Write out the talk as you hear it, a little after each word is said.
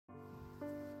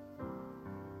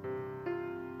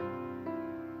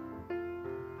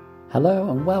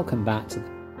Hello and welcome back to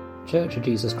the Church of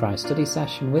Jesus Christ study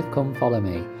session with Come Follow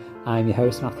Me. I'm your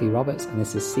host Matthew Roberts and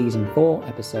this is Season 4,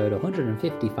 Episode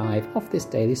 155 of this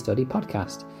Daily Study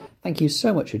podcast. Thank you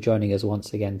so much for joining us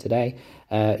once again today.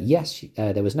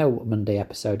 There was no Monday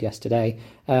episode yesterday,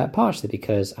 partially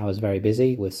because I was very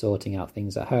busy with sorting out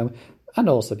things at home, and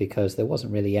also because there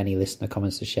wasn't really any listener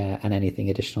comments to share and anything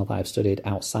additional that I've studied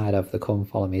outside of the Come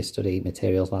Follow Me study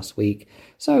materials last week.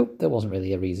 So there wasn't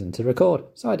really a reason to record,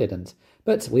 so I didn't.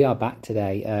 But we are back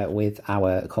today with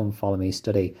our Come Follow Me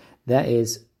study. There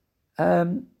is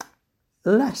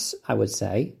less, I would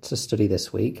say, to study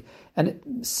this week, and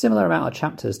similar amount of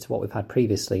chapters to what we've had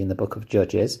previously in the Book of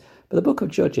Judges. But the Book of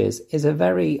Judges is a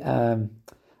very,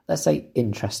 let's say,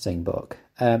 interesting book.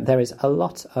 There is a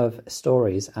lot of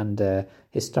stories and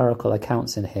historical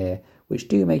accounts in here which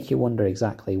do make you wonder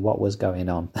exactly what was going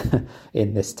on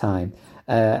in this time.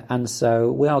 And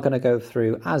so we are going to go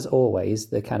through, as always,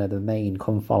 the main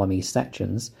Come Follow Me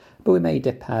sections, but we may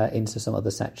dip into some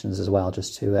other sections as well,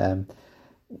 just to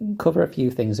cover a few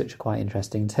things which are quite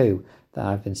interesting too, that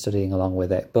I've been studying along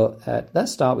with it. But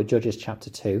let's start with Judges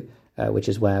chapter 2, which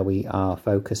is where we are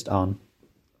focused on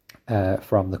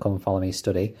from the Come Follow Me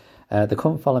study. The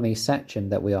Come Follow Me section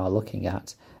that we are looking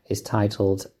at is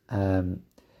titled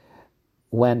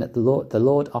When the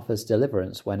Lord Offers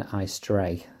Deliverance When I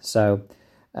Stray. So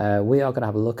we are going to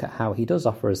have a look at how he does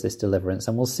offer us this deliverance,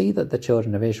 and we'll see that the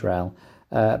children of Israel,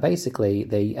 basically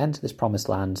they enter this promised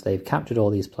land, they've captured all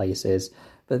these places,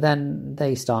 but then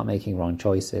they start making wrong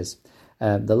choices.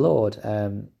 The Lord,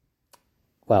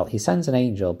 he sends an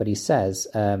angel, but he says,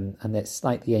 and it's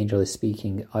like the angel is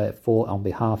speaking on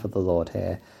behalf of the Lord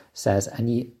here, says,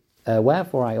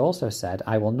 wherefore I also said,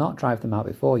 I will not drive them out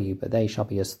before you, but they shall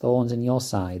be as thorns in your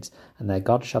sides, and their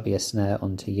God shall be a snare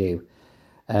unto you.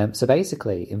 So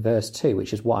basically, in verse 2,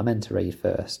 which is what I meant to read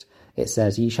first, it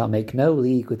says, Ye shall make no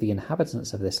league with the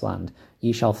inhabitants of this land.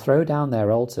 Ye shall throw down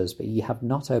their altars, but ye have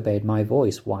not obeyed my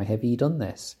voice. Why have ye done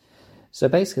this? So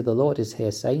basically, the Lord is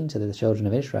here saying to the children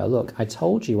of Israel, look, I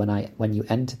told you when you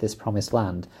entered this promised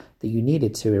land that you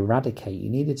needed to eradicate, you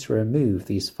needed to remove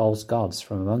these false gods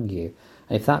from among you.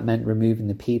 And if that meant removing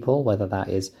the people, whether that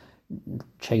is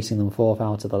chasing them forth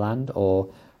out of the land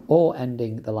or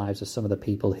ending the lives of some of the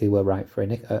people who were ripe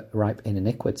in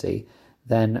iniquity,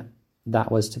 then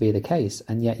that was to be the case.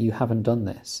 And yet you haven't done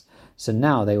this. So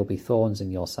now they will be thorns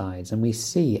in your sides. And we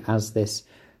see as this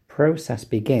process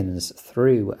begins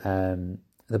through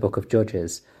the book of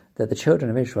Judges that the children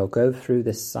of Israel go through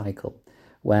this cycle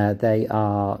where they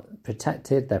are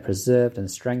protected, they're preserved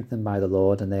and strengthened by the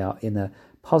Lord, and they are in a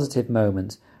positive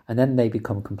moment, and then they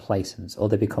become complacent, or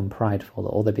they become prideful,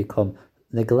 or they become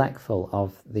neglectful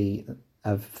of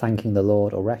thanking the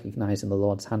Lord or recognizing the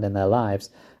Lord's hand in their lives,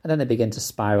 and then they begin to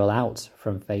spiral out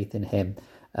from faith in him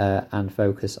and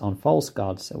focus on false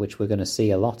gods, which we're going to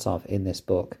see a lot of in this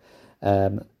book.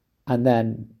 And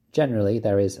then generally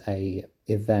there is a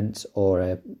event or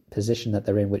a position that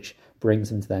they're in which brings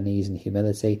them to their knees in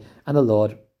humility, and the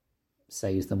Lord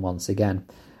saves them once again.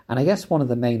 And I guess one of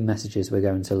the main messages we're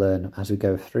going to learn as we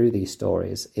go through these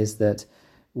stories is that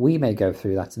we may go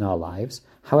through that in our lives.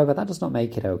 However, that does not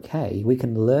make it okay. We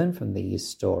can learn from these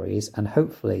stories and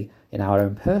hopefully in our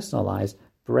own personal lives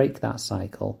break that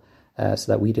cycle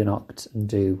so that we do not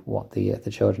do what the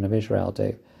children of Israel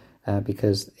do.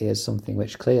 Because it is something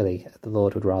which clearly the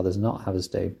Lord would rather not have us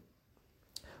do.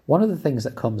 One of the things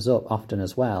that comes up often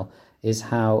as well is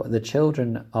how the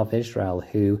children of Israel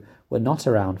who were not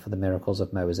around for the miracles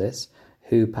of Moses,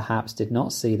 who perhaps did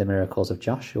not see the miracles of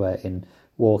Joshua in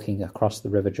walking across the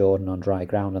River Jordan on dry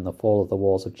ground and the fall of the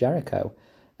walls of Jericho,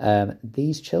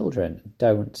 these children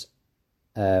don't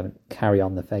carry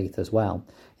on the faith as well.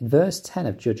 In verse 10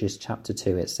 of Judges chapter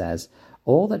 2 it says,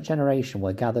 All that generation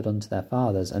were gathered unto their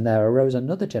fathers, and there arose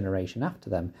another generation after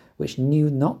them, which knew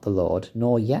not the Lord,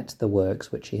 nor yet the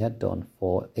works which he had done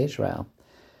for Israel.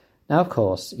 Now, of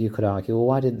course, you could argue, well,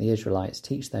 why didn't the Israelites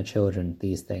teach their children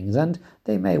these things? And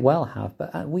they may well have,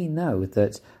 but we know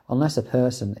that unless a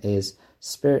person is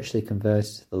spiritually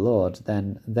converted to the Lord,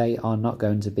 then they are not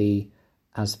going to be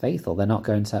as faithful. They're not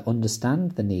going to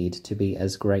understand the need to be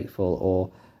as grateful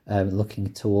or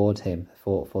looking toward him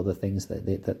for the things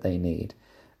that they need.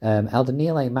 Elder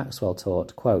Neil A. Maxwell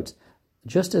taught, quote,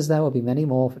 Just as there will be many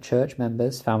more church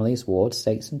members, families, wards,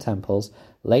 states and temples,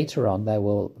 later on there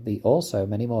will be also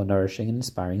many more nourishing and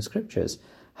inspiring scriptures.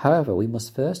 However, we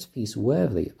must first feast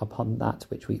worthily upon that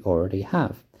which we already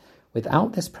have.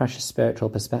 Without this precious spiritual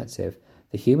perspective,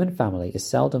 the human family is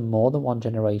seldom more than one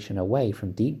generation away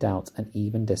from deep doubt and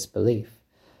even disbelief.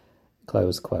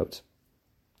 Close quote.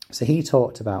 So he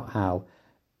talked about how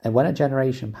And when a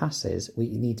generation passes, we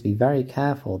need to be very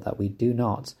careful that we do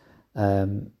not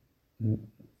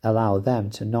allow them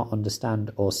to not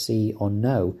understand or see or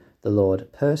know the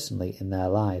Lord personally in their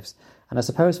lives. And I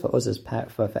suppose for us,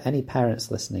 for any parents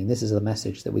listening, this is a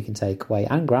message that we can take away,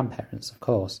 and grandparents, of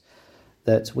course,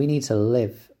 that we need to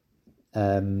live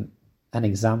an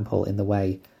example in the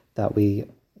way that we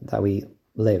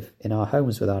live in our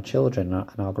homes with our children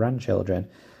and our grandchildren.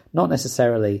 Not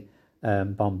necessarily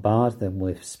bombard them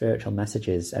with spiritual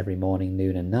messages every morning,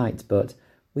 noon, and night, but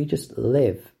we just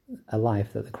live a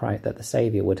life that the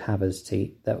Saviour would have us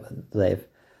to live.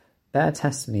 Bear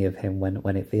testimony of him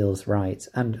when it feels right,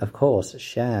 and of course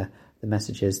share the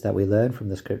messages that we learn from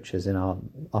the scriptures in our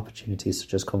opportunities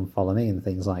such as Come Follow Me and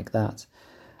things like that.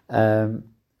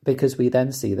 Because we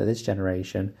then see that this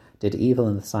generation did evil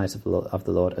in the sight of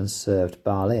the Lord and served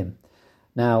Baalim.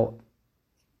 Now,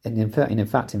 in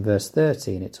fact, in verse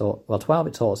 13, 12,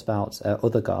 it talks about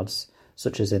other gods,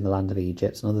 such as in the land of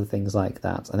Egypt and other things like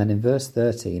that. And then in verse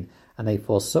 13, and they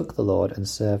forsook the Lord and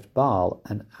served Baal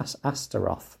and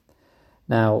Astaroth.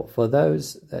 Now, for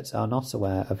those that are not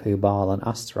aware of who Baal and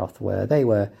Astaroth were, they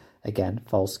were, again,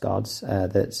 false gods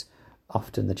that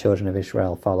often the children of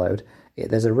Israel followed.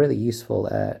 There's a really useful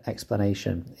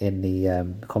explanation in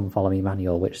the Come Follow Me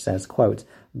manual, which says, quote,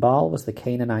 Baal was the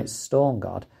Canaanites' storm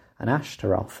god, and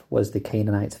Ashtaroth was the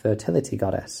Canaanites' fertility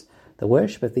goddess. The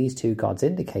worship of these two gods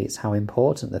indicates how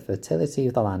important the fertility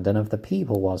of the land and of the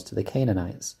people was to the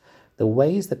Canaanites. The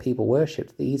ways the people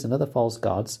worshipped these and other false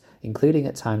gods, including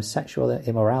at times sexual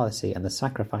immorality and the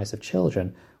sacrifice of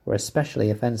children, were especially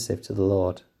offensive to the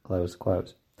Lord. Close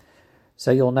quote.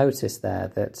 So you'll notice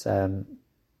there that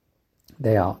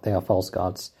they are false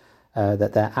gods,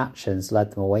 that their actions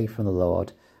led them away from the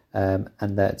Lord, and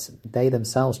that they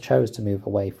themselves chose to move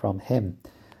away from him.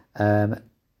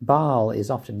 Baal is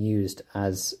often used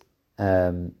as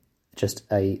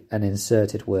just an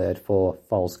inserted word for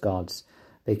false gods,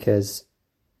 because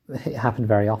it happened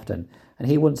very often, and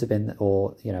he wouldn't have been,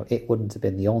 it wouldn't have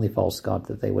been the only false god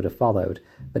that they would have followed,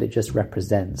 but it just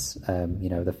represents,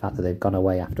 the fact that they've gone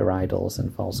away after idols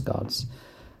and false gods.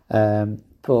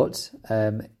 But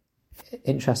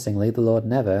interestingly, the Lord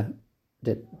never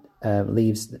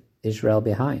leaves Israel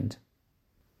behind.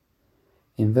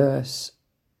 In verse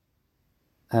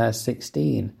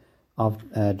 16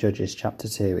 of Judges chapter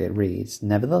 2, it reads,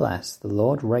 Nevertheless, the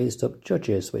Lord raised up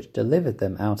judges which delivered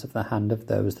them out of the hand of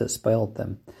those that spoiled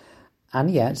them.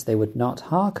 And yet they would not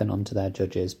hearken unto their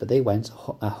judges, but they went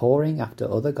a-whoring after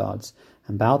other gods,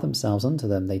 and bowed themselves unto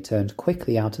them. They turned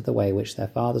quickly out of the way which their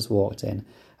fathers walked in,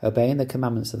 obeying the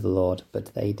commandments of the Lord,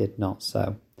 but they did not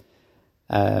so.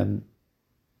 And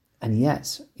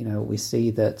yet, we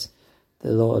see that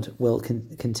the Lord will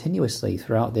continuously,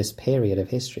 throughout this period of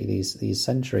history, these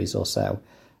centuries or so,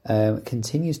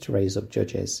 continues to raise up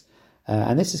judges.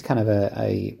 And this is kind of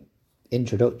a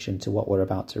introduction to what we're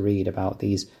about to read about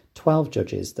these 12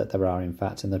 judges that there are, in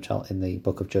fact, in the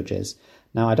book of Judges.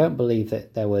 Now, I don't believe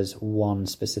that there was one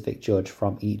specific judge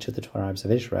from each of the tribes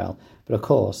of Israel, but of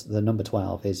course, the number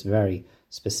 12 is very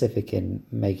specific in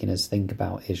making us think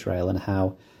about Israel and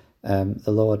how the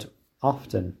Lord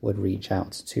often would reach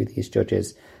out to these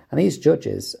judges. And these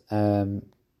judges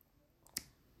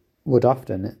would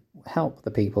often help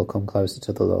the people come closer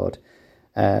to the Lord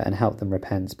and help them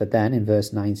repent. But then in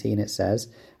verse 19 it says,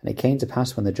 And it came to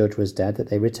pass when the judge was dead that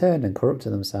they returned and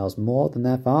corrupted themselves more than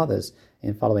their fathers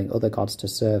in following other gods to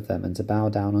serve them and to bow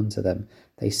down unto them.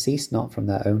 They ceased not from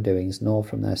their own doings, nor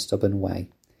from their stubborn way.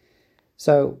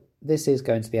 So this is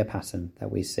going to be a pattern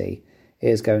that we see. It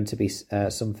is going to be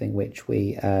something which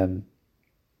we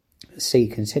see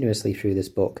continuously through this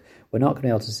book. We're not going to be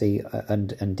able to see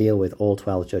and deal with all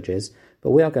 12 judges,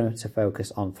 but we are going to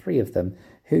focus on 3 of them,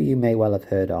 who you may well have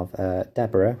heard of.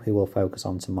 Deborah, who we'll focus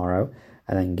on tomorrow,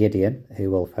 and then Gideon, who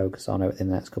we'll focus on in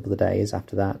the next couple of days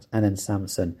after that, and then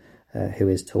Samson, who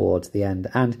is towards the end.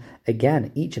 And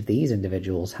again, each of these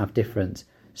individuals have different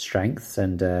strengths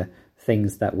and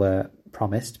things that were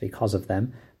promised because of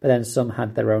them, but then some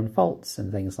had their own faults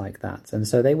and things like that. And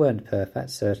so they weren't perfect,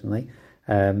 certainly,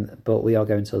 but we are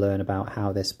going to learn about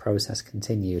how this process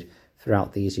continued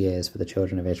throughout these years for the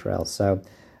children of Israel. So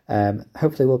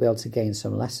hopefully we'll be able to gain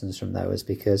some lessons from those,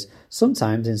 because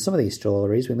sometimes in some of these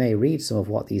stories we may read some of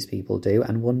what these people do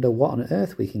and wonder what on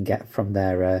earth we can get from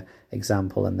their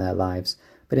example and their lives.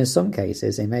 But in some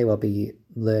cases they may well be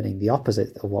learning the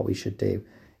opposite of what we should do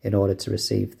in order to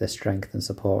receive the strength and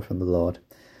support from the Lord.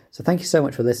 So thank you so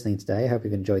much for listening today. I hope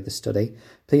you've enjoyed the study.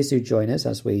 Please do join us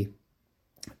as we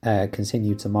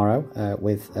continue tomorrow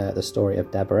with the story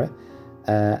of Deborah.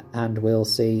 and we'll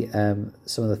see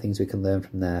some of the things we can learn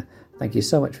from there. Thank you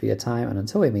so much for your time, and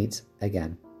until we meet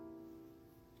again.